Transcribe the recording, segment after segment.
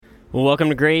Well, welcome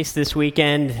to Grace this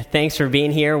weekend. Thanks for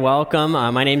being here. Welcome.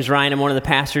 My name's Ryan. I'm one of the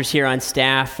pastors here on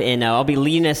staff, and I'll be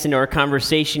leading us into our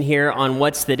conversation here on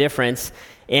what's the difference.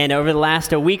 And over the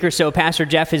last week or so, Pastor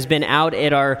Jeff has been out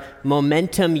at our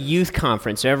Momentum Youth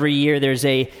Conference. So every year there's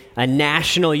a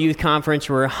national youth conference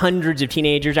where hundreds of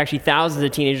teenagers, actually thousands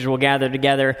of teenagers, will gather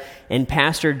together. And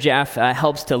Pastor Jeff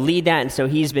helps to lead that, and so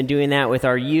he's been doing that with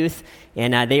our youth,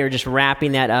 and they are just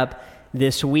wrapping that up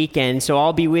this weekend. So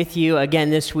I'll be with you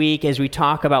again this week as we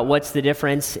talk about what's the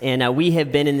difference. And we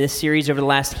have been in this series over the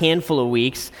last handful of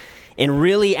weeks and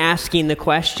really asking the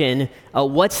question,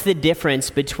 what's the difference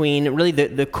between really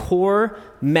the core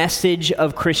message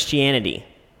of Christianity,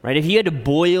 right? If you had to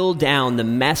boil down the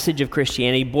message of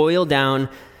Christianity, boil down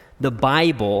the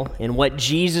Bible and what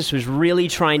Jesus was really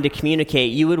trying to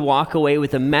communicate, you would walk away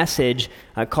with a message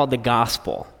called the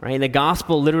gospel, right? And the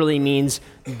gospel literally means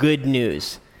good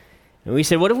news. And we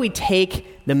said, what if we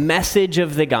take the message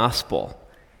of the gospel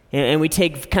and we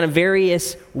take kind of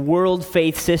various world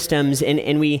faith systems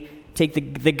and we take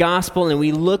the gospel and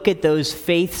we look at those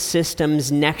faith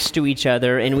systems next to each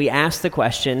other and we ask the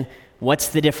question, what's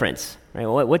the difference? Right?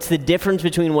 What's the difference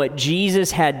between what Jesus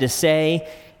had to say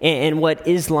and what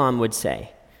Islam would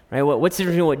say? Right? What's the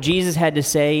difference between what Jesus had to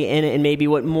say and maybe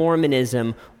what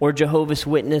Mormonism or Jehovah's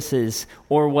Witnesses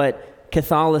or what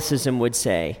Catholicism would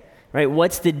say? Right?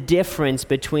 What's the difference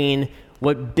between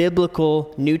what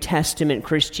biblical New Testament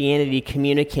Christianity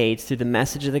communicates through the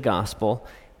message of the gospel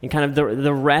and kind of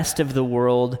the rest of the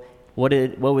world? What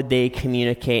would they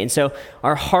communicate? And so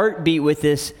our heartbeat with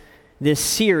this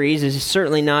series is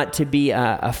certainly not to be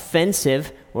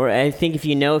offensive. Or I think if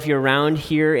you're around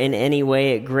here in any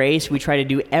way at Grace, we try to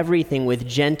do everything with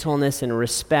gentleness and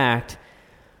respect.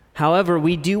 However,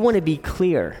 we do want to be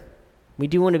clear. We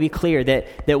do want to be clear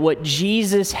that what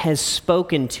Jesus has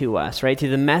spoken to us, right, through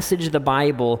the message of the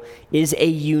Bible is a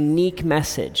unique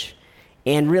message.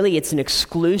 And really, it's an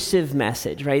exclusive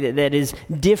message, right, that is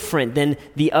different than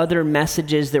the other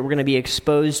messages that we're going to be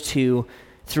exposed to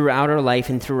throughout our life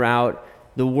and throughout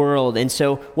the world. And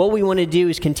so what we want to do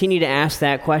is continue to ask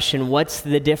that question, what's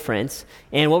the difference?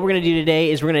 And what we're going to do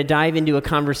today is we're going to dive into a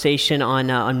conversation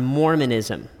on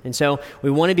Mormonism. And so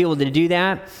we want to be able to do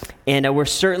that, and we're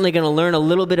certainly going to learn a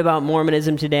little bit about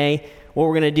Mormonism today. What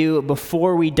we're going to do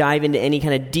before we dive into any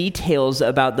kind of details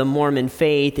about the Mormon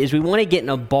faith is we want to get in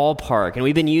a ballpark. And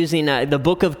we've been using the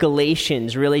book of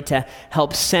Galatians really to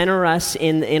help center us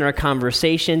in our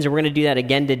conversations, and we're going to do that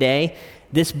again today.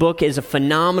 This book is a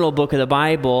phenomenal book of the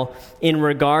Bible in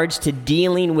regards to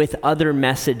dealing with other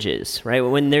messages, right?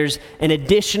 When there's an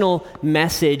additional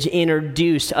message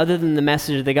introduced other than the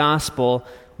message of the gospel,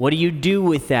 what do you do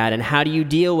with that and how do you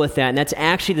deal with that? And that's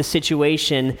actually the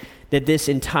situation that this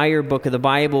entire book of the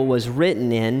Bible was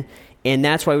written in, and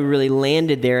that's why we really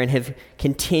landed there and have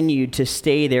continued to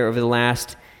stay there over the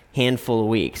last handful of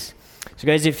weeks. So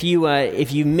guys, if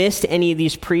you missed any of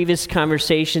these previous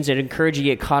conversations, I'd encourage you to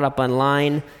get caught up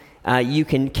online. You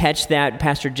can catch that.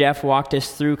 Pastor Jeff walked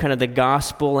us through kind of the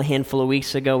gospel a handful of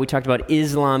weeks ago. We talked about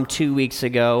Islam 2 weeks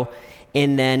ago,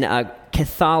 and then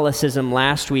Catholicism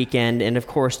last weekend, and of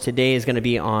course today is going to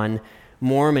be on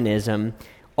Mormonism,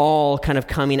 all kind of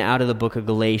coming out of the book of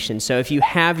Galatians. So if you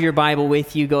have your Bible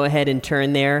with you, go ahead and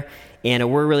turn there.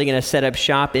 And we're really going to set up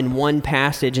shop in one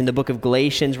passage in the book of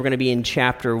Galatians. We're going to be in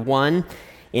chapter 1.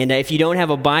 And if you don't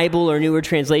have a Bible or newer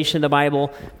translation of the Bible,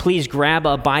 please grab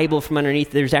a Bible from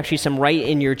underneath. There's actually some right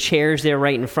in your chairs there,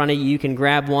 right in front of you. You can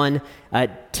grab one.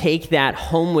 Take that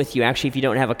home with you, actually, if you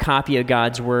don't have a copy of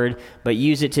God's Word. But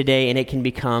use it today, and it can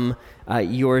become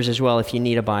yours as well if you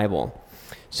need a Bible.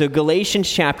 So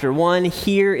Galatians chapter 1,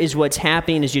 here is what's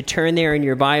happening as you turn there in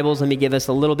your Bibles. Let me give us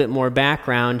a little bit more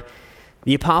background.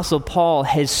 The Apostle Paul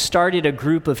has started a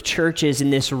group of churches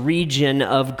in this region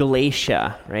of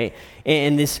Galatia, right?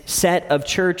 And this set of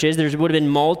churches, there would have been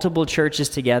multiple churches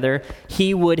together.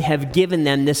 He would have given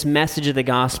them this message of the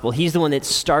gospel. He's the one that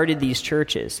started these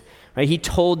churches, right? He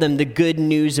told them the good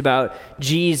news about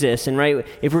Jesus. And right,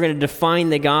 if we're going to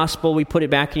define the gospel, we put it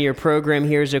back in your program.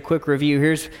 Here's a quick review.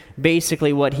 Here's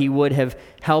basically what he would have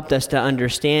helped us to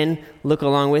understand. Look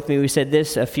along with me. We said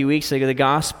this a few weeks ago. The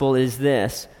gospel is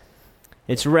this.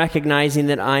 It's recognizing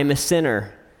that I'm a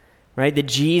sinner, right? That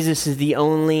Jesus is the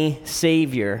only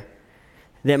Savior,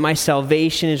 that my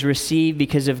salvation is received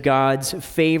because of God's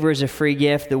favor as a free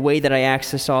gift. The way that I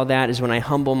access all that is when I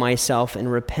humble myself and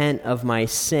repent of my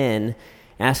sin,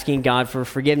 asking God for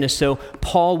forgiveness. So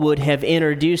Paul would have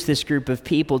introduced this group of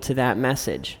people to that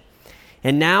message.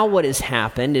 And now what has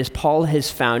happened is Paul has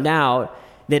found out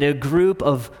that a group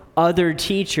of other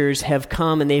teachers have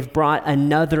come and they've brought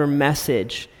another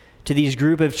message to these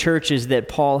group of churches that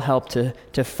Paul helped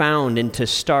to found and to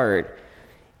start.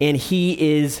 And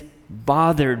he is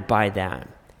bothered by that.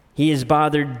 He is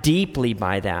bothered deeply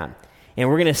by that. And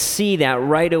we're going to see that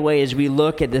right away as we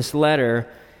look at this letter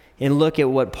and look at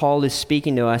what Paul is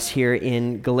speaking to us here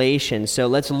in Galatians. So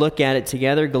let's look at it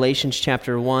together. Galatians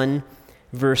chapter 1,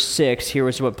 verse 6. Here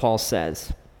is what Paul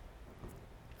says.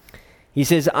 He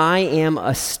says, I am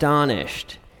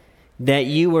astonished that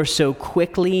you are so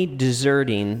quickly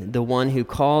deserting the one who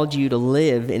called you to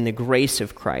live in the grace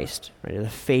of Christ, right, in the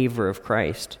favor of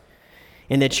Christ,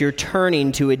 and that you're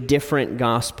turning to a different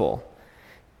gospel,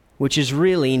 which is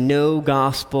really no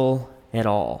gospel at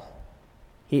all.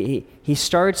 He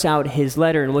starts out his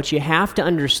letter, and what you have to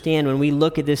understand when we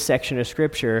look at this section of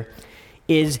Scripture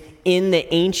is in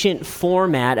the ancient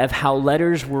format of how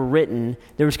letters were written,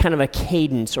 there was kind of a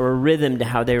cadence or a rhythm to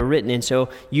how they were written. And so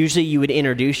usually you would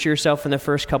introduce yourself in the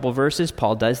first couple verses.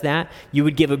 Paul does that. You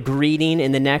would give a greeting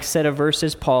in the next set of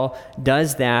verses. Paul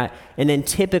does that. And then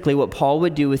typically what Paul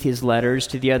would do with his letters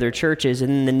to the other churches,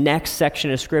 and in the next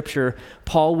section of Scripture,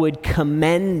 Paul would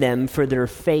commend them for their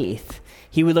faith.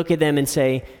 He would look at them and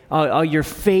say, oh, your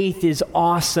faith is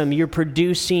awesome. You're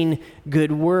producing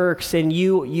good works, and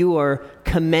you are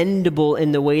commendable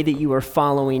in the way that you are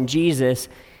following Jesus.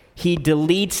 He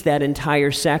deletes that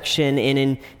entire section, and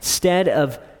instead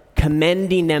of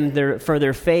commending them for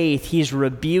their faith, he's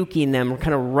rebuking them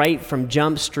kind of right from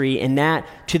Jump Street, and that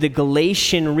to the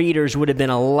Galatian readers would have been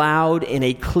a loud and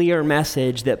a clear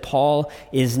message that Paul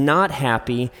is not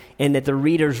happy and that the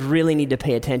readers really need to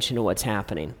pay attention to what's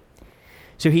happening.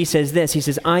 So he says this, he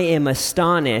says, I am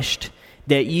astonished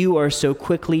that you are so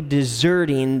quickly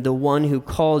deserting the one who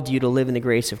called you to live in the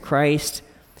grace of Christ,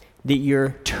 that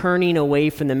you're turning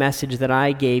away from the message that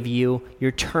I gave you,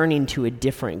 you're turning to a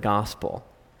different gospel.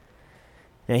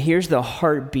 Now here's the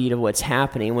heartbeat of what's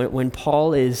happening. When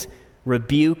Paul is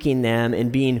rebuking them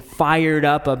and being fired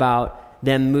up about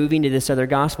them moving to this other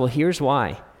gospel, here's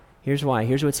why. Here's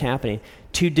what's happening.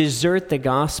 To desert the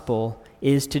gospel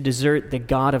is to desert the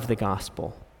God of the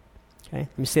gospel. Okay?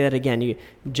 Let me say that again. You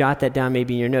jot that down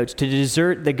maybe in your notes. To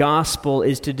desert the gospel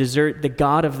is to desert the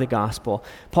God of the gospel.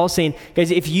 Paul's saying, guys,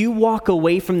 if you walk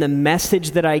away from the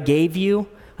message that I gave you,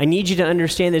 I need you to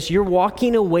understand this. You're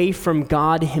walking away from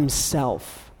God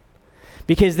himself.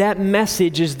 Because that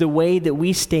message is the way that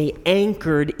we stay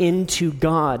anchored into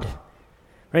God.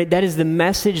 Right? That is the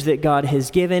message that God has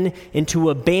given, and to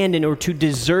abandon or to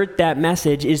desert that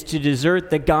message is to desert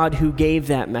the God who gave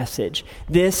that message.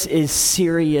 This is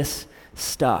serious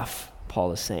stuff,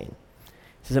 Paul is saying.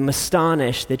 He says, I'm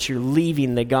astonished that you're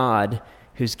leaving the God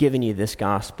who's given you this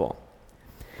gospel.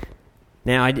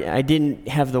 Now, I didn't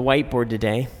have the whiteboard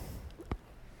today,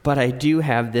 but I do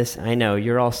have this. I know,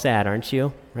 you're all sad, aren't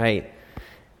you? Right?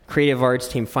 Creative arts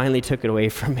team finally took it away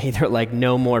from me. They're like,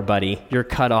 no more, buddy. You're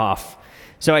cut off.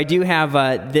 So I do have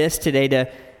this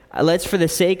today let's, for the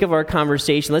sake of our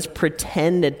conversation, let's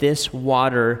pretend that this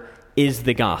water is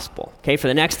the gospel. Okay, for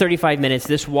the next 35 minutes,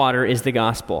 this water is the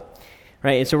gospel.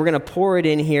 Right, and so we're going to pour it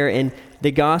in here, and the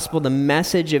gospel, the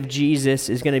message of Jesus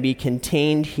is going to be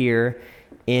contained here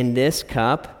in this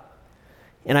cup.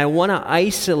 And I want to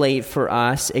isolate for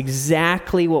us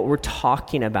exactly what we're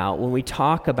talking about when we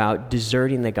talk about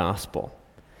deserting the gospel.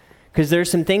 Because there's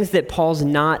some things that Paul's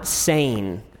not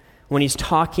saying when he's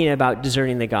talking about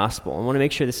deserting the gospel. I want to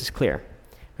make sure this is clear,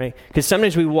 right? Because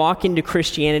sometimes we walk into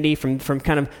Christianity from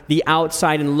kind of the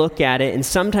outside and look at it, and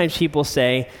sometimes people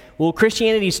say, well,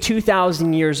 Christianity is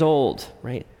 2,000 years old,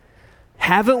 right?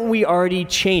 Haven't we already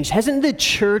changed? Hasn't the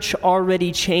church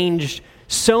already changed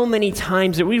so many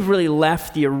times that we've really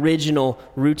left the original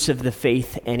roots of the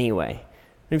faith anyway? I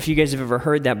don't know if you guys have ever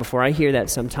heard that before. I hear that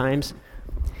sometimes.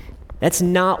 That's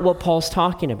not what Paul's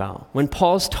talking about. When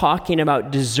Paul's talking about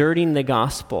deserting the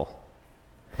gospel,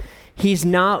 he's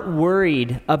not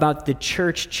worried about the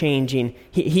church changing.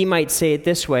 He might say it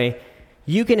this way: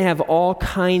 you can have all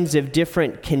kinds of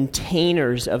different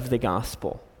containers of the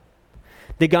gospel.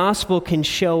 The gospel can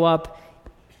show up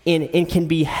and can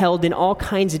be held in all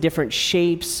kinds of different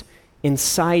shapes and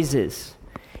sizes.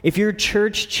 If your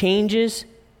church changes,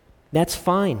 that's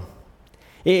fine.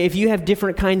 If you have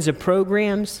different kinds of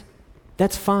programs,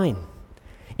 that's fine.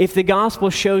 If the gospel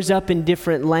shows up in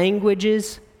different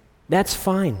languages, that's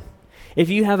fine. If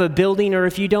you have a building or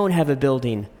if you don't have a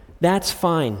building, that's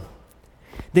fine.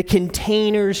 The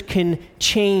containers can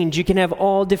change. You can have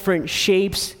all different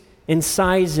shapes and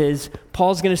sizes.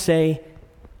 Paul's going to say,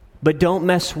 but don't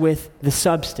mess with the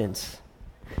substance.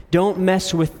 Don't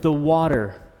mess with the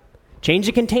water. Change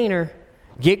the container.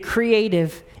 Get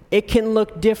creative. It can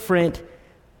look different.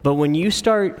 But when you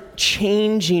start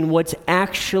changing what's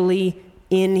actually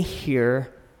in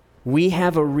here, we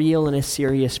have a real and a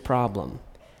serious problem.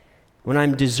 When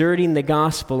I'm deserting the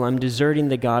gospel, I'm deserting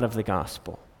the God of the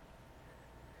gospel.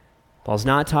 Paul's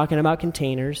not talking about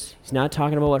containers. He's not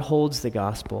talking about what holds the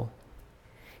gospel.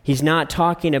 He's not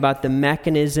talking about the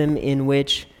mechanism in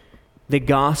which the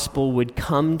gospel would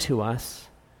come to us.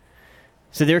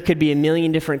 So there could be a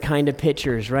million different kind of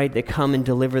pitchers, right, that come and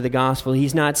deliver the gospel.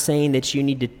 He's not saying that you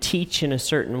need to teach in a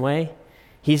certain way.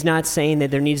 He's not saying that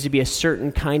there needs to be a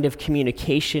certain kind of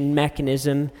communication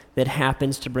mechanism that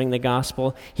happens to bring the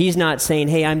gospel. He's not saying,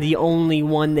 hey, I'm the only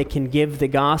one that can give the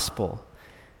gospel.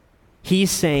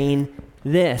 He's saying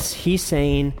this. He's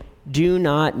saying, do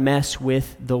not mess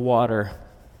with the water.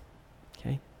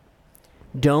 Okay?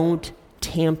 Don't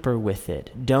tamper with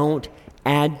it. Don't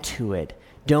add to it.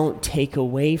 Don't take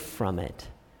away from it.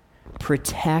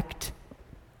 Protect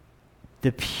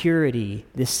the purity,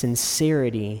 the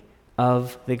sincerity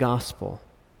of the gospel.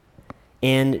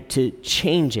 And to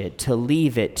change it, to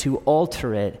leave it, to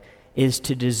alter it, is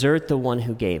to desert the one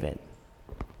who gave it.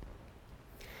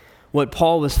 What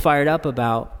Paul was fired up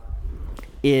about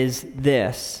is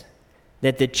this,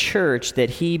 that the church that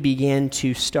he began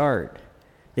to start,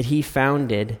 that he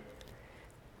founded,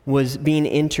 was being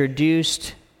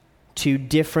introduced to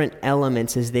different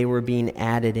elements as they were being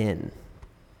added in,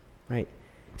 right?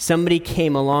 Somebody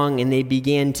came along and they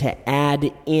began to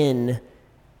add in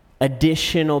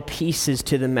additional pieces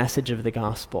to the message of the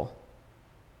gospel.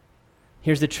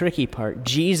 Here's the tricky part.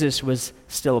 Jesus was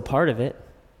still a part of it,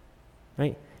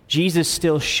 right? Jesus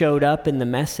still showed up in the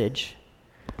message,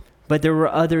 but there were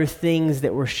other things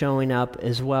that were showing up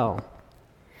as well.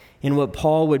 And what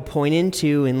Paul would point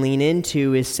into and lean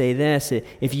into is say this: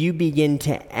 if you begin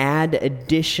to add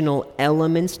additional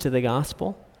elements to the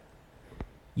gospel,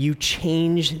 you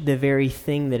change the very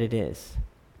thing that it is.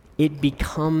 It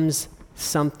becomes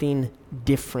something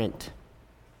different.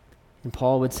 And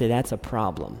Paul would say that's a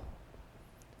problem.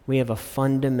 We have a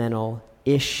fundamental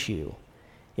issue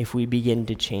if we begin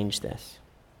to change this.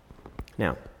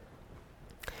 Now,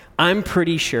 I'm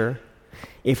pretty sure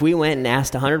if we went and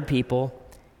asked 100 people,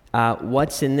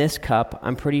 what's in this cup,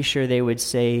 I'm pretty sure they would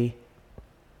say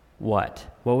what?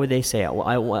 What would they say?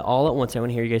 All at once, I want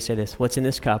to hear you guys say this. What's in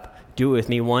this cup? Do it with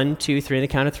me. 1, 2, 3, on the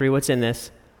count of 3. What's in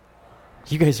this?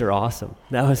 You guys are awesome.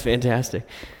 That was fantastic.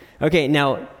 Okay,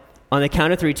 now, on the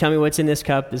count of 3, tell me what's in this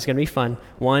cup. This is going to be fun.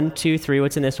 1, 2, 3.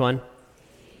 What's in this one?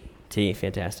 Tea.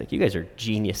 Fantastic. You guys are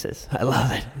geniuses. I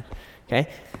love it. Okay?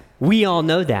 We all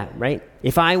know that, right?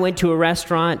 If I went to a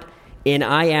restaurant and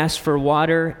I asked for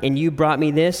water and you brought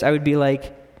me this, I would be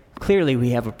like, clearly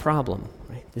we have a problem,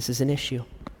 right? This is an issue.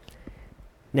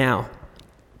 Now,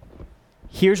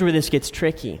 here's where this gets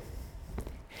tricky.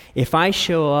 If I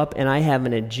show up and I have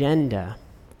an agenda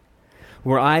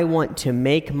where I want to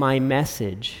make my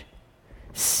message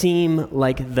seem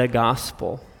like the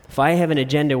gospel, if I have an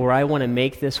agenda where I want to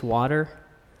make this water,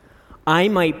 I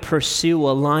might pursue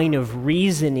a line of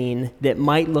reasoning that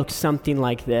might look something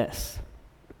like this.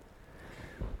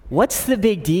 What's the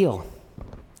big deal?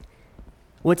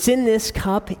 What's in this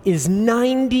cup is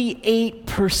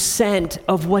 98%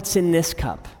 of what's in this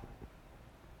cup.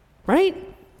 Right?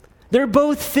 They're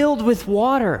both filled with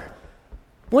water.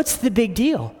 What's the big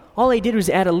deal? All I did was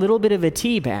add a little bit of a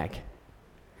tea bag.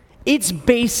 It's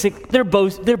basic. They're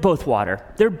both water.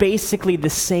 They're basically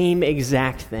the same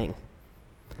exact thing.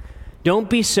 Don't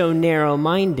be so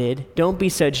narrow-minded. Don't be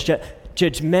so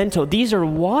judgmental. These are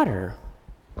water.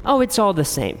 Oh, it's all the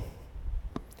same.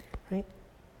 Right?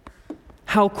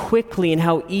 How quickly and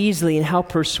how easily and how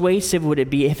persuasive would it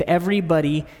be if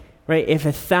everybody, right, if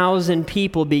 1,000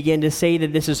 people begin to say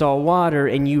that this is all water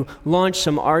and you launch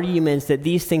some arguments that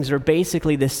these things are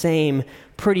basically the same,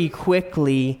 pretty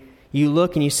quickly you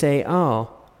look and you say,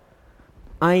 oh,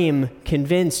 I am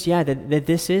convinced, that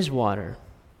this is water.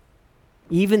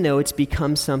 Even though it's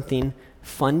become something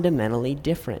fundamentally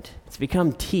different. It's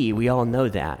become tea. We all know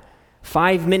that.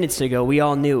 5 minutes ago, we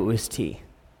all knew it was tea.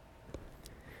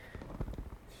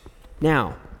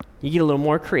 Now, you get a little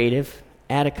more creative,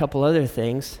 add a couple other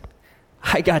things.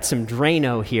 I got some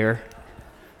Drano here.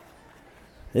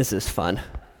 This is fun.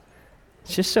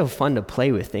 It's just so fun to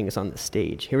play with things on the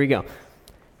stage. Here we go.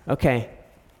 Okay.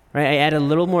 Right, I added a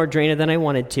little more Drano than I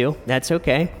wanted to. That's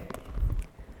okay.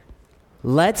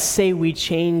 Let's say we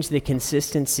change the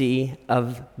consistency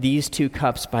of these two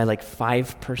cups by like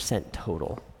 5%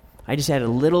 total. I just added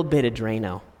a little bit of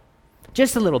Drano.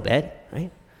 Just a little bit, right?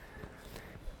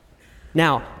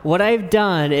 Now, what I've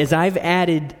done is I've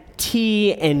added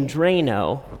tea and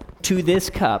Drano to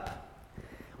this cup.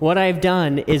 What I've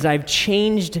done is I've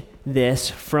changed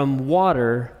this from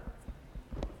water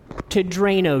to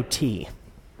Drano tea.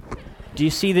 Do you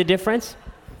see the difference?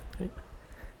 Now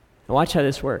watch how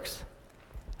this works.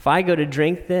 If I go to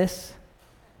drink this,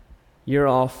 you're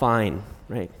all fine,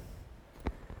 right?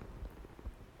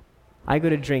 I go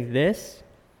to drink this,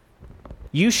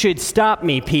 you should stop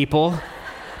me, people.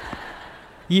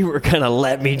 You were going to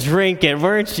let me drink it,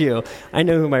 weren't you? I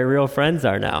know who my real friends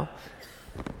are now.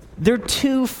 They're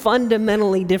two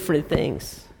fundamentally different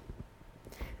things.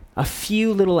 A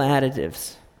few little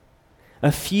additives,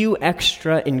 a few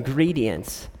extra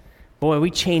ingredients. Boy,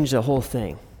 we change the whole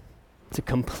thing. It's a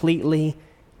completely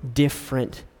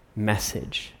different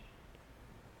message.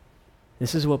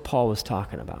 This is what Paul was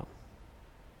talking about.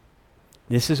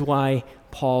 This is why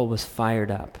Paul was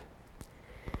fired up.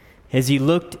 As he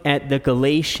looked at the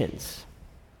Galatians,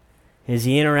 as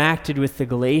he interacted with the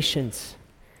Galatians,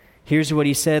 here's what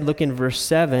he said. Look in verse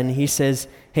 7. He says,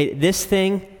 hey,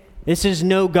 this is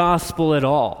no gospel at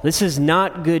all. This is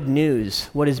not good news,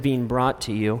 what is being brought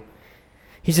to you.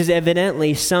 He says,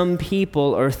 evidently, some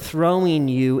people are throwing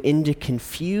you into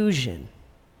confusion.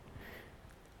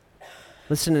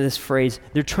 Listen to this phrase.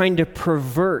 They're trying to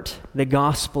pervert the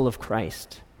gospel of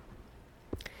Christ.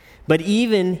 But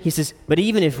even if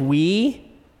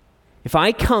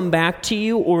I come back to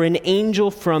you or an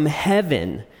angel from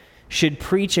heaven should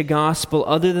preach a gospel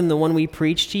other than the one we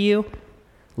preach to you,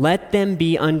 let them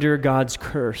be under God's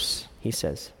curse, he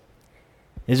says.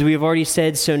 As we have already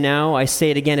said, so now I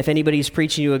say it again, if anybody's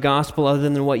preaching you a gospel other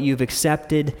than what you've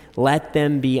accepted, let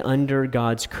them be under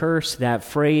God's curse. That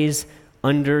phrase,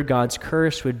 under God's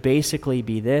curse, would basically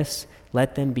be this: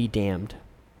 let them be damned.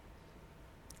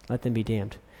 Let them be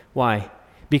damned. Why?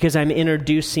 Because I'm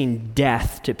introducing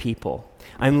death to people.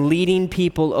 I'm leading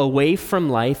people away from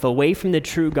life, away from the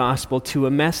true gospel, to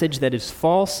a message that is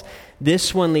false.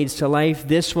 This one leads to life.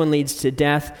 This one leads to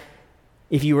death.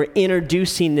 If you are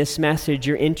introducing this message,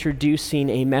 you're introducing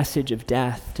a message of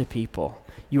death to people.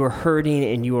 You are hurting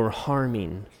and you are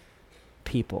harming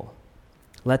people.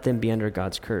 Let them be under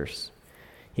God's curse.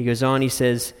 He goes on, he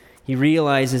says, he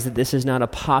realizes that this is not a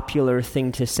popular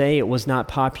thing to say. It was not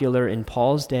popular in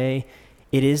Paul's day.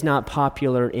 It is not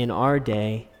popular in our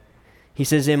day. He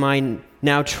says, am I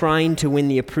now trying to win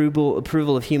the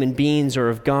approval of human beings or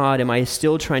of God? Am I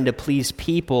still trying to please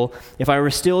people? If I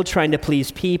were still trying to please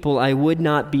people, I would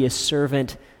not be a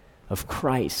servant of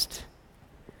Christ.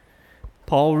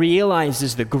 Paul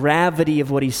realizes the gravity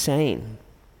of what he's saying.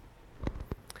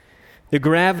 The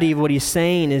gravity of what he's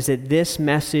saying is that this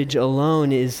message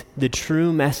alone is the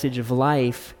true message of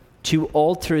life. To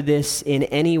alter this in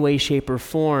any way, shape, or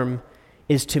form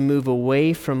is to move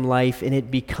away from life, and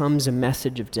it becomes a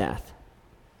message of death.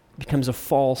 It becomes a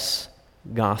false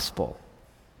gospel.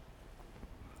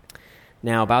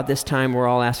 Now, about this time, we're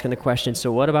all asking the question,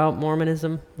 so what about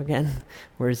Mormonism again?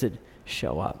 Where does it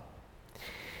show up?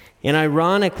 And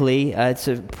ironically, it's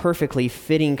a perfectly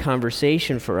fitting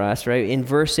conversation for us, right? In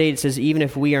verse 8, it says, even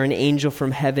if we are an angel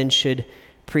from heaven should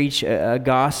preach a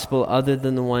gospel other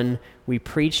than the one we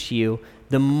preach to you,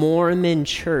 the Mormon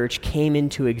church came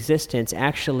into existence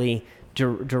actually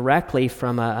directly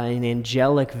from an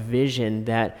angelic vision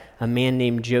that a man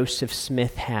named Joseph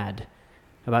Smith had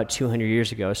about 200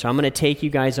 years ago. So I'm going to take you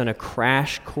guys on a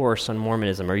crash course on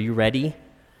Mormonism. Are you ready?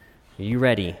 Are you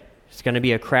ready? It's going to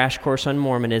be a crash course on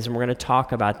Mormonism. We're going to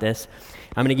talk about this.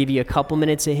 I'm going to give you a couple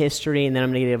minutes of history, and then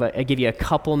I'm going to give you a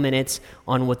couple minutes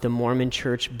on what the Mormon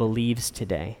church believes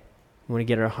today. We want to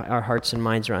get our hearts and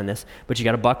minds around this. But you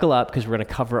got to buckle up because we're going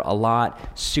to cover a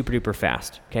lot super duper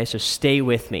fast. Okay, so stay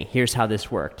with me. Here's how this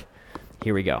worked.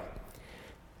 Here we go.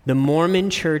 The Mormon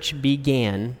church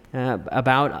began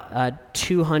about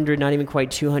 200, not even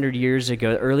quite 200 years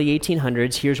ago, early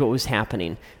 1800s. Here's what was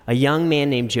happening. A young man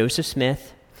named Joseph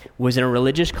Smith was in a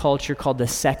religious culture called the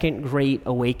Second Great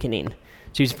Awakening.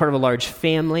 So he's part of a large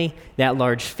family. That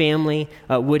large family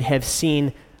would have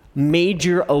seen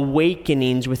major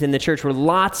awakenings within the church where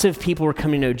lots of people were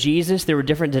coming to know Jesus. There were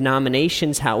different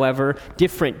denominations, however,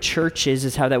 different churches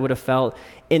is how that would have felt.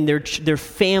 And their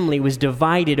family was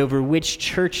divided over which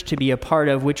church to be a part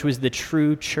of, which was the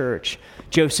true church.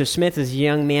 Joseph Smith, as a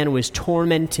young man, was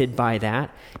tormented by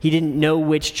that. He didn't know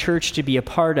which church to be a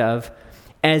part of.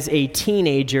 As a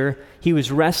teenager, he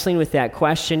was wrestling with that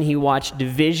question. He watched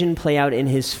division play out in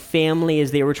his family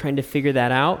as they were trying to figure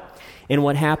that out. And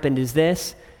what happened is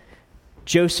this.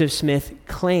 Joseph Smith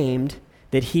claimed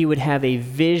that he would have a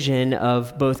vision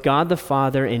of both God the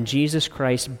Father and Jesus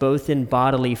Christ, both in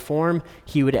bodily form.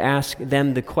 He would ask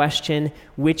them the question,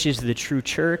 which is the true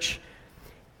church?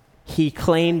 He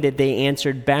claimed that they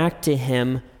answered back to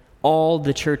him, all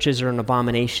the churches are an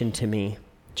abomination to me.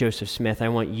 Joseph Smith, I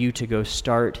want you to go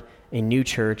start a new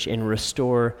church and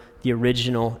restore the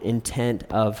original intent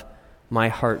of my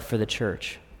heart for the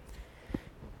church.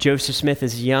 Joseph Smith,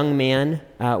 as a young man,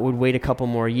 would wait a couple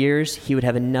more years. He would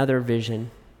have another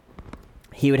vision.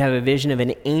 He would have a vision of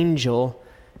an angel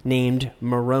named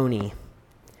Moroni.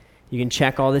 You can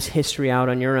check all this history out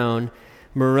on your own.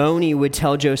 Moroni would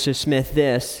tell Joseph Smith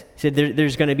this. He said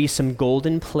there's going to be some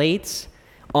golden plates.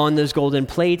 On those golden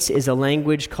plates is a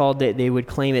language called, that they would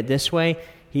claim it this way.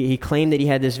 He claimed that he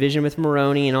had this vision with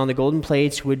Moroni, and on the golden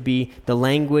plates would be the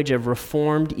language of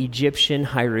reformed Egyptian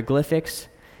hieroglyphics.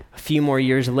 A few more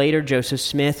years later, Joseph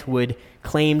Smith would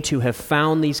claim to have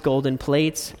found these golden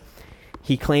plates.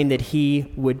 He claimed that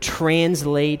he would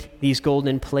translate these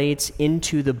golden plates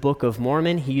into the Book of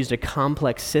Mormon. He used a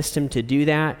complex system to do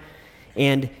that.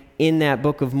 And in that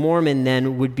Book of Mormon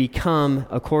then would become,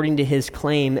 according to his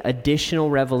claim, additional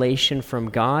revelation from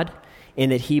God,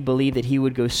 and that he believed that he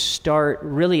would go start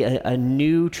really a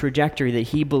new trajectory that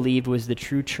he believed was the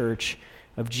true church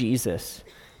of Jesus.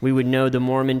 We would know the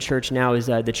Mormon church now is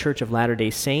the Church of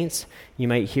Latter-day Saints. You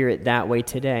might hear it that way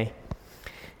today.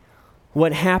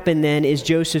 What happened then is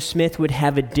Joseph Smith would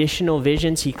have additional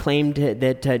visions. He claimed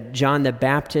that John the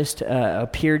Baptist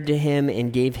appeared to him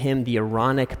and gave him the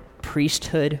Aaronic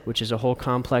priesthood, which is a whole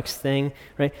complex thing,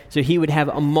 right? So he would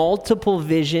have multiple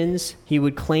visions. He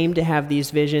would claim to have these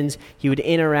visions. He would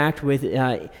interact with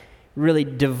really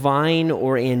divine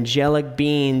or angelic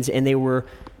beings, and they were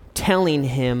telling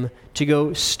him to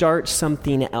go start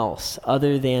something else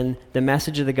other than the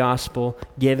message of the gospel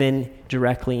given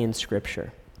directly in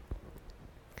Scripture.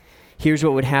 Here's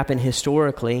what would happen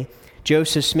historically.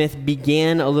 Joseph Smith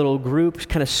began a little group,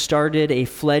 kind of started a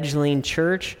fledgling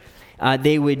church.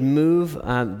 They would move,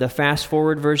 the fast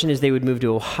forward version is they would move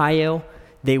to Ohio.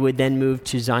 They would then move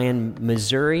to Zion,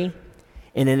 Missouri.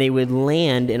 And then they would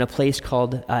land in a place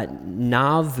called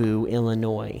Nauvoo,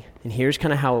 Illinois. And here's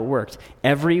kind of how it worked.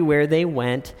 Everywhere they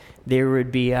went, there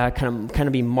would be kind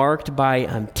of be marked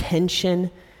by tension,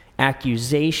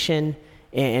 accusation,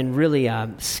 and really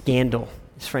scandal.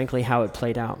 It's frankly how it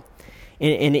played out.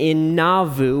 And in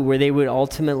Nauvoo, where they would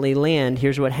ultimately land,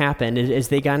 here's what happened. As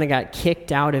they kind of got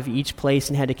kicked out of each place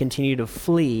and had to continue to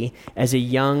flee as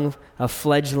a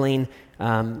fledgling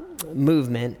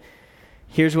movement,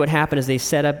 here's what happened as they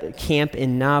set up camp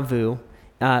in Nauvoo.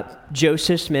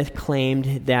 Joseph Smith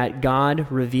claimed that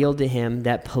God revealed to him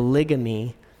that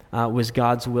polygamy was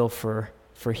God's will for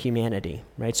humanity,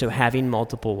 right? So having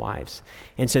multiple wives.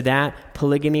 And so that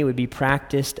polygamy would be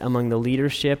practiced among the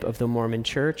leadership of the Mormon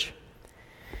church.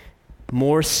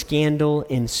 More scandal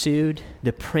ensued.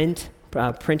 The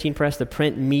printing press, the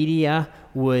print media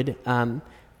would kind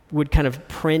of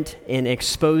print and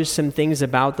expose some things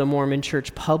about the Mormon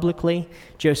church publicly.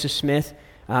 Joseph Smith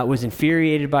was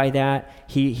infuriated by that.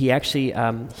 He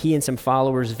and some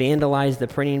followers vandalized the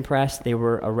printing press. They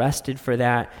were arrested for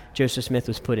that. Joseph Smith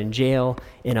was put in jail,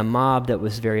 and a mob that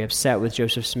was very upset with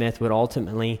Joseph Smith would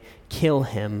ultimately kill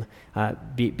him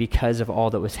because of all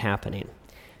that was happening.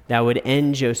 That would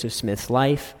end Joseph Smith's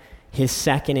life. His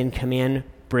second in command,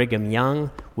 Brigham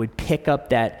Young, would pick up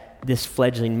this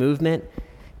fledgling movement.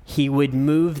 He would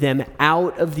move them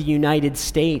out of the United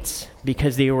States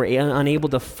because they were unable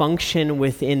to function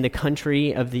within the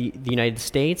country of the United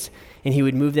States, and he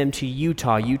would move them to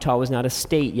Utah. Utah was not a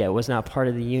state yet. It was not part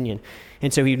of the Union.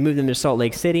 And so he would move them to Salt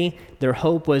Lake City. Their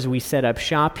hope was we set up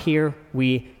shop here.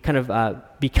 We kind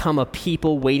of become a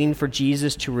people waiting for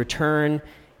Jesus to return,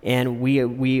 and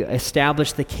we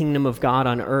establish the kingdom of God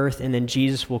on earth, and then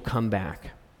Jesus will come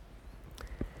back.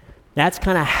 That's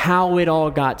kind of how it all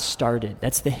got started.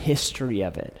 That's the history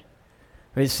of it.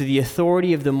 Right? So the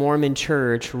authority of the Mormon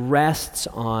church rests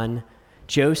on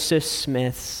Joseph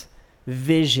Smith's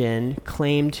vision,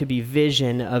 claimed to be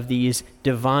vision of these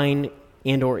divine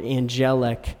and or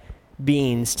angelic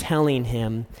beings telling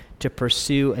him to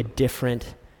pursue a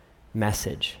different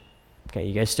message. Okay,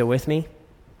 you guys still with me?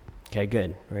 Okay,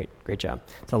 good. All right, great job.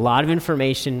 It's a lot of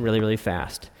information really, really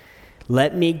fast.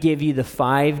 Let me give you the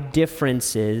 5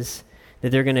 differences that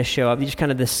they're going to show up. These are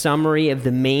kind of the summary of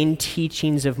the main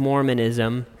teachings of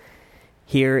Mormonism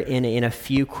here in a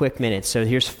few quick minutes. So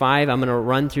here's 5. I'm going to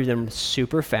run through them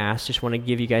super fast. Just want to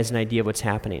give you guys an idea of what's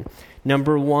happening.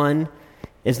 Number 1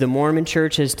 is the Mormon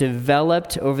church has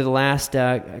developed over the last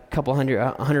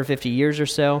 150 years or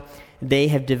so. They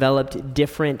have developed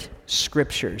different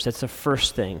scriptures. That's the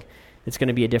first thing. It's going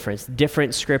to be a difference.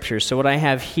 Different scriptures. So what I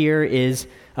have here is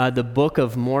the Book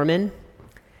of Mormon,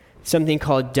 something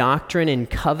called Doctrine and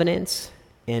Covenants,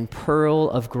 and Pearl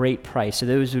of Great Price. So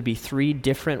those would be 3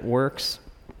 different works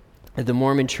that the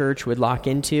Mormon church would lock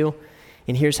into.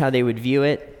 And here's how they would view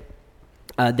it.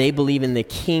 They believe in the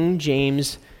King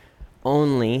James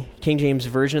only, King James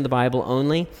Version of the Bible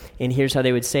only, and here's how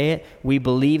they would say it. We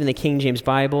believe in the King James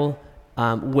Bible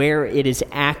where it is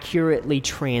accurately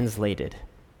translated.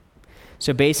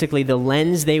 So basically, the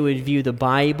lens they would view the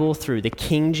Bible through, the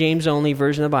King James only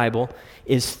version of the Bible,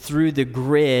 is through the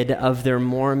grid of their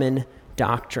Mormon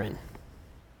doctrine.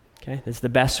 Okay? That's the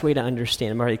best way to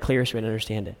understand it, or the clearest way to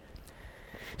understand it.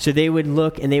 So they would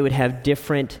look and they would have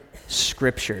different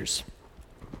scriptures.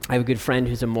 I have a good friend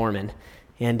who's a Mormon,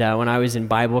 and when I was in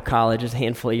Bible college, just a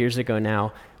handful of years ago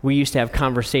now, we used to have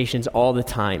conversations all the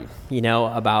time,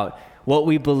 about what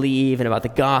we believe and about the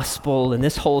gospel and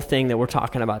this whole thing that we're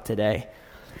talking about today.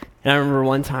 And I remember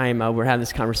one time we were having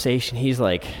this conversation. He's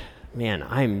like, man,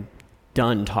 I'm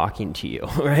done talking to you,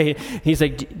 right? He's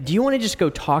like, do you want to just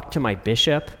go talk to my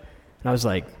bishop? And I was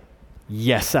like,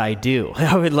 yes, I do.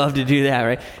 I would love to do that,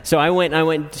 right? So I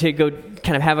went to go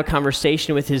kind of have a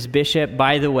conversation with his bishop.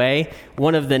 By the way,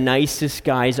 one of the nicest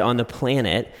guys on the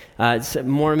planet.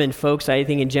 Mormon folks, I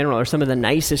think in general, are some of the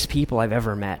nicest people I've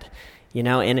ever met.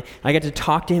 And I got to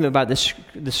talk to him about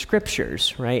the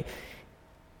scriptures, right?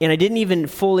 And I didn't even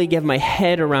fully get my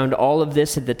head around all of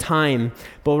this at the time,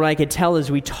 but what I could tell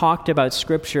as we talked about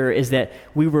scripture is that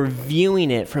we were viewing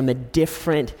it from a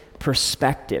different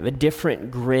perspective, a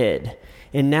different grid.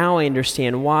 And now I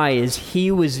understand why, is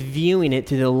he was viewing it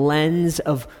through the lens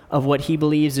of what he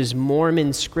believes is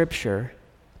Mormon scripture,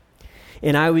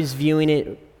 and I was viewing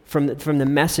it from the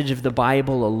message of the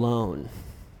Bible alone.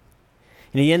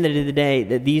 And at the end of the day,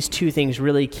 that these two things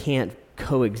really can't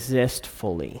coexist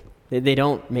fully. They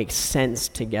don't make sense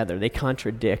together. They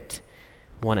contradict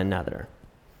one another.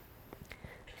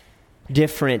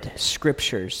 Different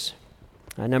scriptures.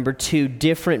 Number 2,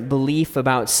 different belief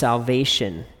about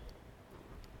salvation.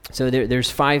 So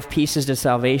there's 5 pieces to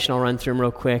salvation. I'll run through them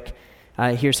real quick.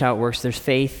 Here's how it works. There's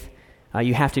faith.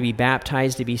 You have to be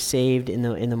baptized to be saved in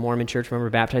the Mormon church. Remember,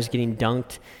 baptized, getting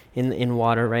dunked in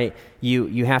water, right?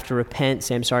 You have to repent,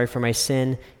 say, I'm sorry for my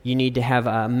sin. You need to have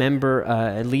a member,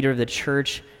 a leader of the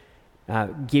church,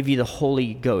 give you the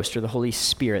Holy Ghost or the Holy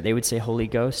Spirit. They would say Holy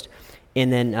Ghost.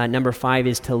 And then number 5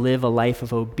 is to live a life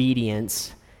of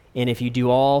obedience. And if you do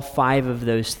all 5 of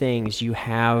those things, you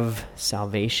have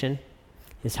salvation,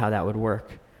 is how that would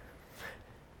work.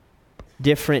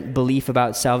 Different belief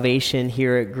about salvation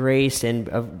here at Grace,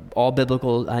 and all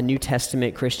biblical New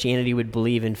Testament Christianity would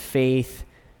believe in faith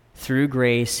through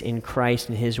grace in Christ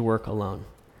and his work alone.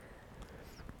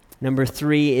 Number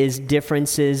 3 is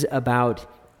differences about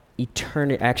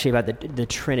eternity, actually about the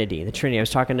Trinity. The Trinity. I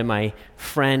was talking to my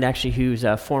friend, actually, who's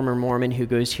a former Mormon who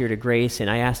goes here to Grace, and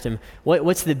I asked him,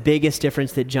 what's the biggest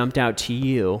difference that jumped out to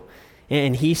you?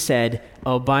 And he said,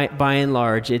 by and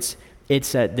large, it's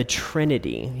the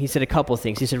Trinity. He said a couple of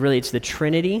things. He said, really, it's the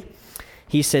Trinity.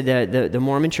 He said that the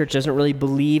Mormon church doesn't really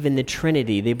believe in the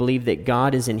Trinity. They believe that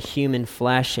God is in human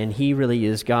flesh and he really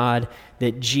is God,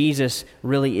 that Jesus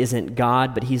really isn't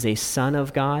God, but he's a son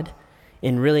of God.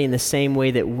 And really in the same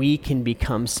way that we can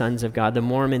become sons of God, the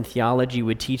Mormon theology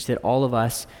would teach that all of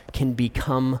us can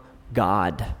become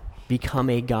God, become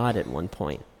a God at one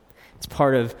point. It's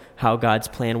part of how God's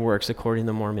plan works according to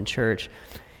the Mormon church.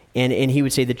 And he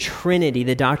would say the Trinity,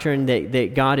 the doctrine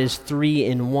that God is 3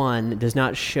 in 1, does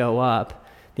not show up.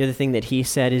 The other thing that he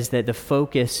said is that the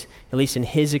focus, at least in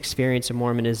his experience of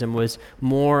Mormonism, was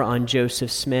more on Joseph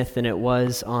Smith than it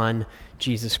was on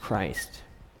Jesus Christ.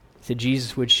 So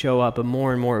Jesus would show up, but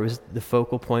more and more the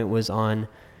focal point was on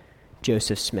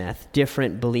Joseph Smith.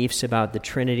 Different beliefs about the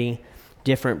Trinity,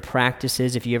 different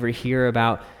practices. If you ever hear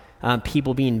about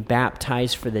people being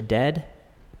baptized for the dead,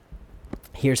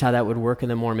 here's how that would work in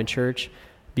the Mormon church.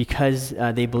 Because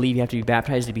they believe you have to be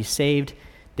baptized to be saved,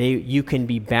 you can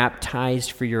be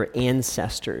baptized for your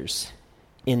ancestors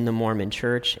in the Mormon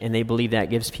church, and they believe that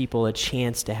gives people a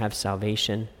chance to have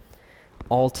salvation.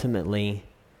 Ultimately,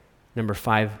 number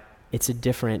 5, it's a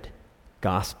different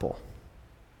gospel.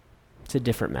 It's a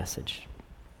different message.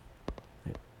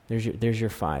 There's your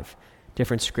 5.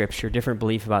 Different scripture, different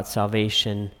belief about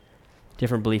salvation,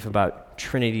 different belief about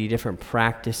Trinity, different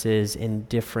practices, and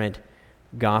different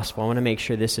gospel. I want to make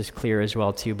sure this is clear as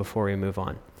well, too, before we move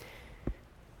on.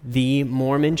 The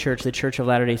Mormon church, the Church of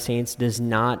Latter-day Saints, does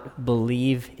not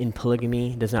believe in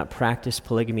polygamy, does not practice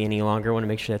polygamy any longer. I want to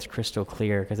make sure that's crystal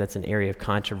clear because that's an area of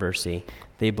controversy.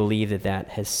 They believe that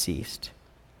has ceased.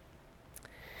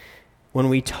 When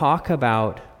we talk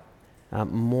about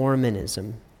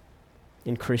Mormonism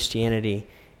in Christianity,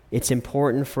 it's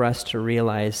important for us to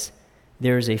realize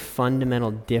there is a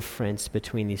fundamental difference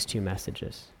between these two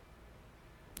messages.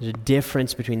 There's a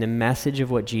difference between the message of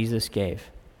what Jesus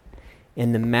gave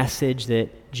and the message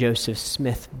that Joseph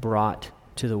Smith brought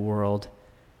to the world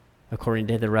according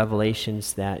to the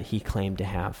revelations that he claimed to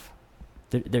have.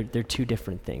 They're two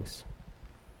different things.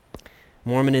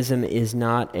 Mormonism is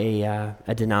not a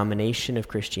denomination of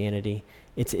Christianity.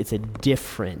 It's a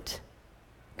different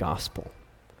gospel.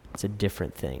 It's a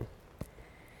different thing.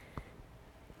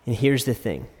 And here's the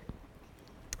thing.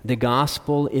 The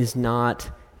gospel is not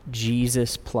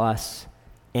Jesus plus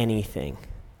anything.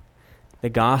 The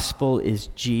gospel is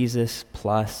Jesus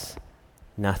plus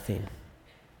nothing.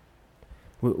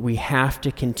 We have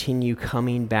to continue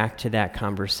coming back to that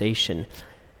conversation.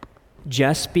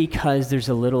 Just because there's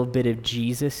a little bit of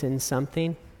Jesus in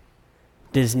something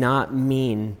does not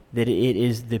mean that it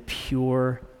is the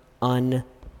pure,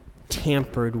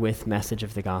 untampered with message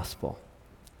of the gospel.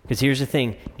 Because here's the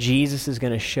thing, Jesus is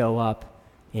going to show up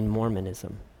in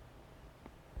Mormonism.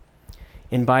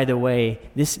 And by the way,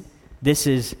 this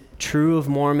is true of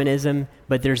Mormonism,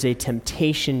 but there's a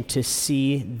temptation to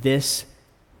see this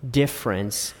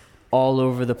difference all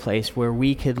over the place where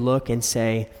we could look and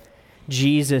say,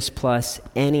 Jesus plus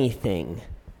anything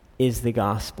is the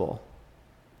gospel.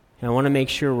 And I want to make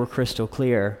sure we're crystal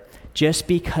clear. Just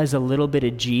because a little bit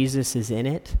of Jesus is in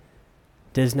it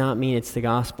does not mean it's the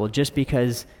gospel. Just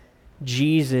because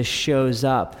Jesus shows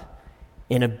up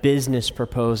in a business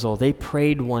proposal, they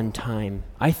prayed one time,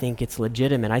 I think it's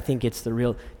legitimate. I think it's the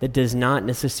real. That does not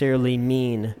necessarily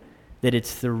mean that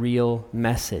it's the real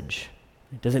message.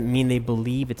 It doesn't mean they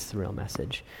believe it's the real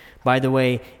message. By the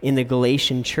way, in the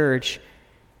Galatian church,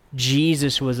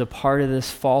 Jesus was a part of this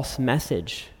false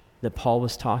message that Paul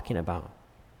was talking about.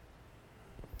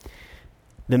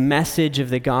 The message of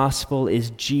the gospel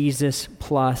is Jesus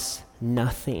plus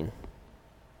nothing.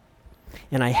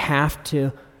 And I have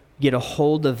to get a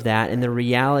hold of that, and the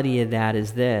reality of that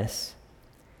is this.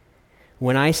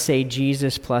 When I say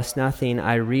Jesus plus nothing,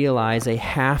 I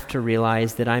have to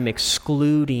realize that I'm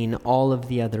excluding all of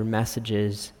the other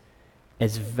messages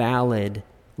as valid,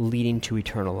 leading to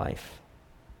eternal life.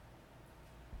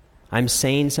 I'm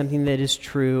saying something that is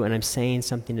true, and I'm saying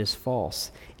something that is false.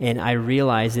 And I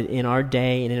realize that in our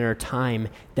day and in our time,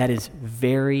 that is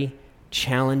very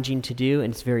challenging to do,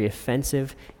 and it's very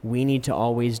offensive. We need to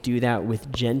always do that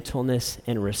with gentleness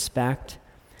and respect.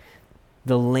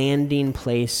 The landing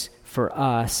place for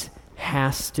us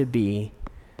has to be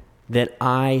that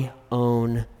I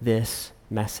own this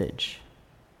message.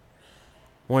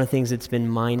 One of the things that's been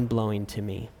mind-blowing to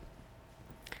me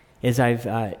is I've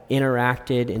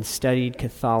interacted and studied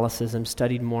Catholicism,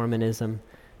 studied Mormonism,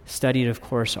 studied, of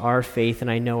course, our faith, and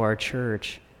I know our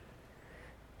church,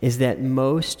 is that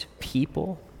most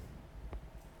people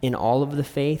in all of the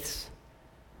faiths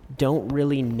don't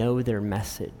really know their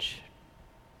message.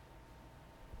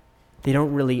 They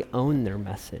don't really own their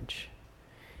message.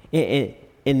 And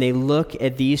they look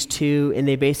at these two and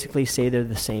they basically say they're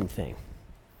the same thing.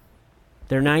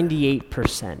 They're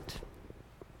 98%.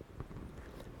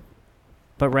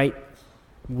 But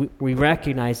we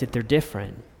recognize that they're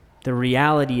different. The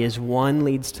reality is one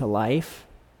leads to life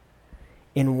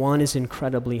and one is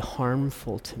incredibly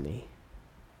harmful to me.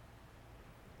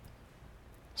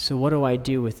 So what do I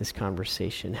do with this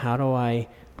conversation? How do I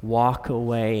walk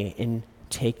away and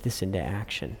take this into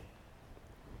action?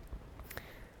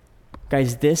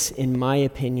 Guys, this, in my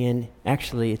opinion,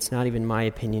 actually, it's not even my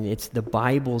opinion, it's the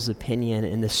Bible's opinion,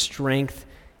 and the strength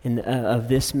of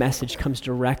this message comes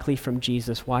directly from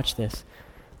Jesus. Watch this.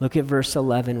 Look at verse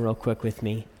 11 real quick with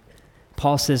me.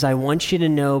 Paul says, I want you to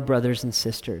know, brothers and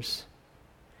sisters,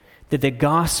 that the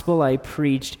gospel I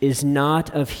preached is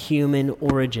not of human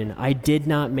origin. I did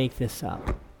not make this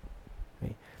up.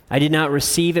 Right? I did not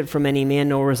receive it from any man,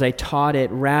 nor was I taught it.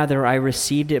 Rather, I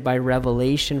received it by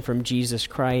revelation from Jesus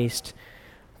Christ.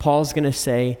 Paul's going to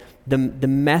say, the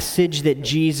message that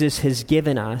Jesus has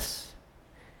given us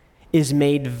is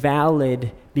made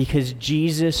valid because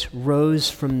Jesus rose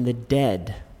from the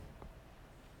dead.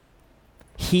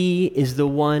 He is the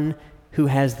one who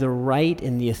has the right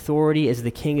and the authority as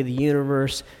the King of the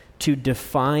universe to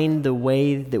define the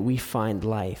way that we find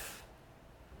life.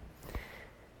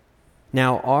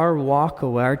 Now, our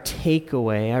walkaway, our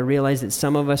takeaway, I realize that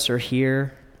some of us are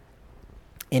here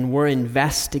and we're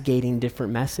investigating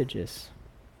different messages.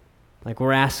 Like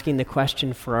we're asking the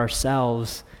question for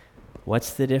ourselves,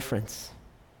 what's the difference?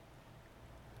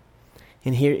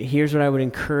 And here's what I would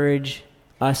encourage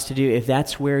us to do if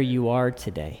that's where you are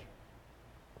today.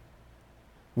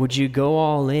 Would you go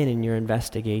all in your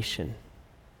investigation?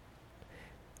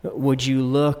 Would you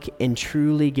look and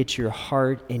truly get your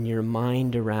heart and your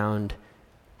mind around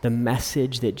the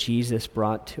message that Jesus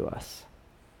brought to us?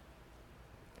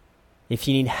 If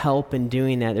you need help in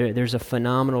doing that, there's a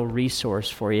phenomenal resource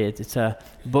for you. It's a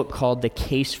book called The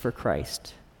Case for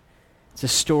Christ. It's a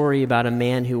story about a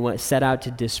man who set out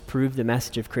to disprove the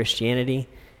message of Christianity,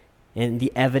 and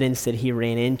the evidence that he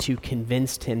ran into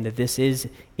convinced him that this is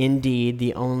indeed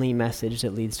the only message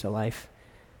that leads to life.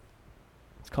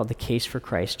 It's called The Case for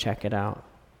Christ. Check it out.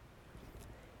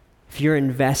 If you're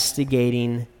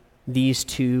investigating these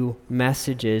two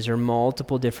messages or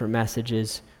multiple different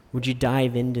messages, would you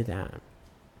dive into that?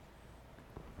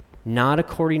 Not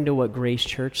according to what Grace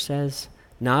Church says,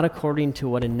 not according to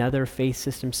what another faith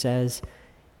system says,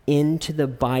 into the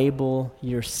Bible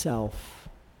yourself.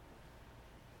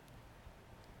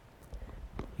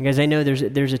 And guys, I know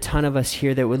there's a ton of us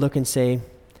here that would look and say,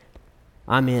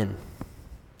 I'm in.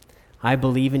 I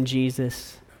believe in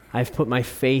Jesus. I've put my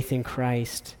faith in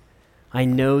Christ. I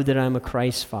know that I'm a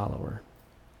Christ follower.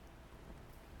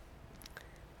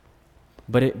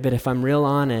 But if I'm real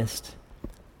honest,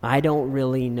 I don't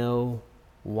really know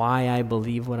why I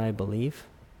believe what I believe.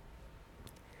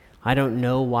 I don't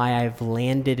know why I've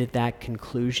landed at that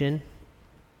conclusion.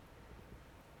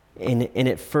 And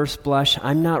at first blush,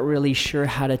 I'm not really sure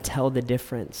how to tell the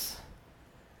difference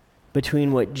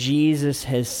between what Jesus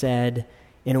has said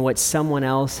and what someone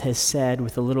else has said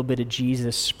with a little bit of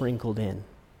Jesus sprinkled in.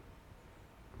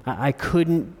 I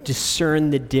couldn't discern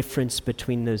the difference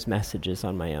between those messages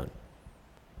on my own.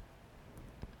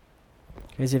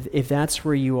 Because if that's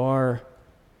where you are,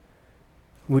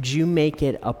 would you make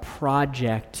it a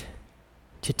project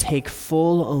to take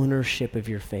full ownership of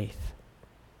your faith?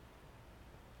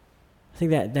 I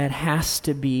think that has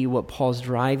to be what Paul's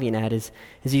driving at, is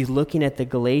he's looking at the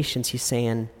Galatians, he's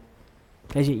saying,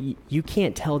 guys, you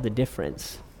can't tell the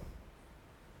difference.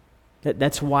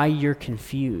 That's why you're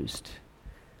confused.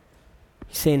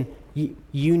 He's saying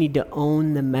you need to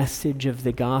own the message of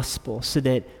the gospel so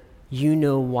that you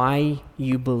know why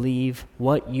you believe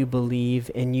what you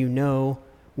believe, and you know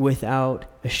without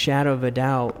a shadow of a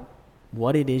doubt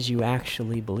what it is you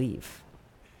actually believe.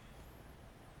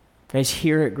 Guys,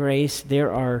 here at Grace,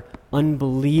 there are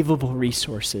unbelievable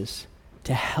resources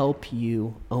to help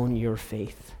you own your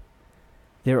faith.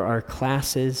 There are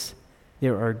classes,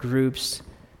 there are groups,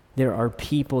 there are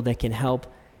people that can help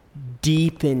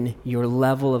deepen your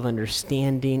level of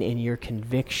understanding and your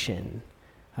conviction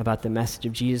about the message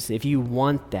of Jesus. If you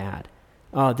want that,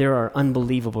 there are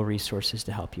unbelievable resources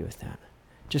to help you with that.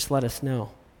 Just let us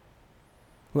know.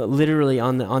 Well, literally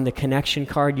on the connection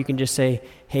card, you can just say,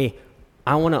 hey,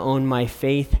 I want to own my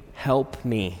faith, help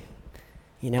me.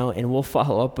 And we'll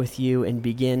follow up with you and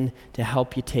begin to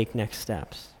help you take next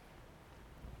steps.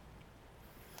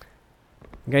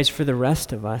 Guys, for the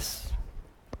rest of us,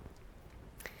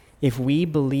 if we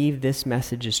believe this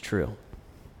message is true,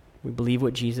 we believe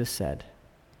what Jesus said,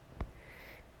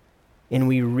 and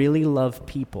we really love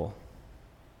people,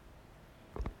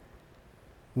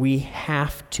 we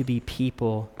have to be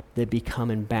people that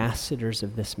become ambassadors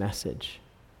of this message.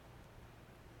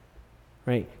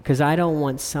 Right? Because I don't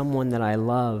want someone that I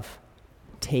love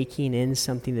taking in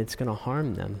something that's going to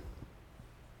harm them.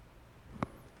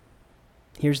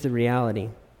 Here's the reality.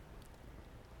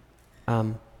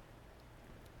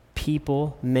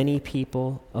 Many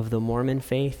people of the Mormon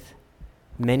faith,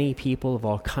 many people of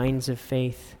all kinds of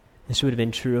faith, this would have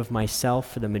been true of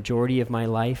myself for the majority of my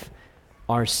life,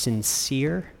 are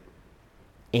sincere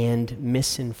and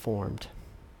misinformed.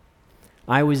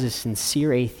 I was a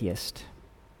sincere atheist.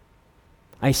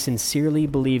 I sincerely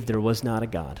believed there was not a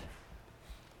God.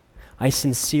 I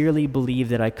sincerely believed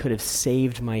that I could have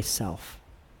saved myself.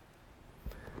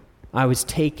 I was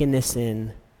taking this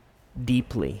in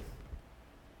deeply.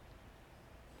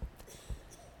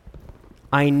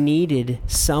 I needed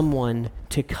someone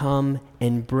to come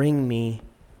and bring me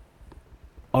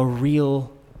a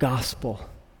real gospel.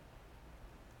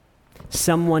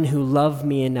 Someone who loved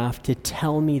me enough to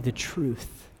tell me the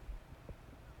truth.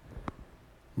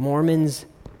 Mormons,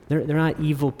 they're not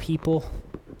evil people.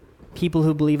 People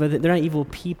who believe they're not evil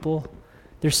people.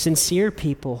 They're sincere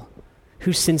people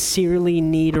who sincerely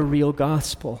need a real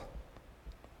gospel.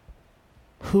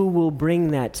 Who will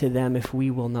bring that to them if we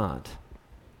will not?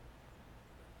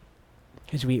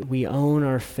 Because we own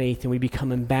our faith and we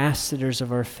become ambassadors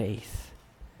of our faith.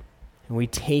 And we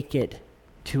take it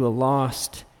to a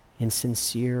lost and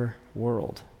sincere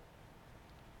world.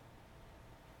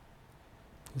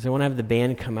 So I want to have the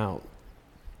band come out.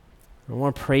 I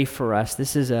want to pray for us.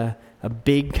 This is a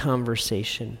big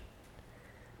conversation,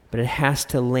 but it has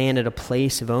to land at a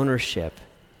place of ownership.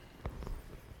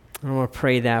 I want to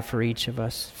pray that for each of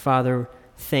us. Father,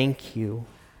 thank you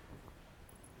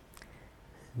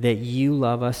that you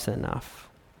love us enough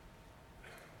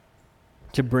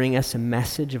to bring us a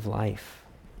message of life.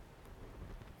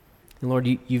 And Lord,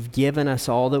 you've given us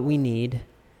all that we need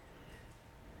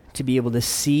to be able to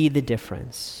see the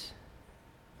difference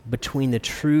between the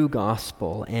true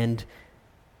gospel and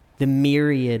the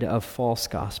myriad of false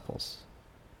gospels.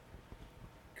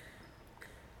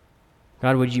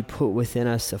 God, would you put within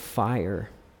us a fire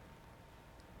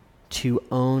to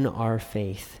own our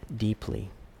faith deeply,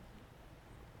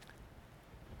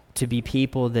 to be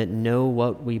people that know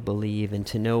what we believe and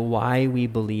to know why we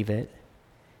believe it,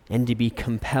 and to be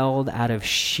compelled out of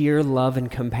sheer love and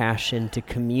compassion to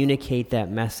communicate that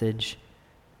message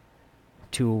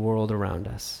to a world around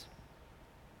us.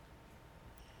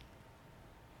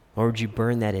 Or would you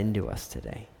burn that into us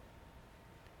today?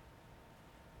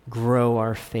 Grow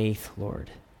our faith,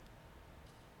 Lord.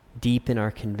 Deepen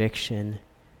our conviction.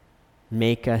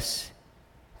 Make us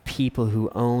people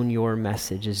who own your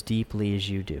message as deeply as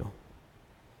you do.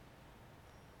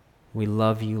 We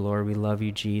love you, Lord. We love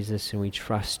you, Jesus, and we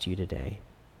trust you today.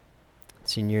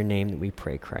 It's in your name that we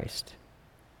pray, Christ.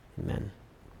 Amen.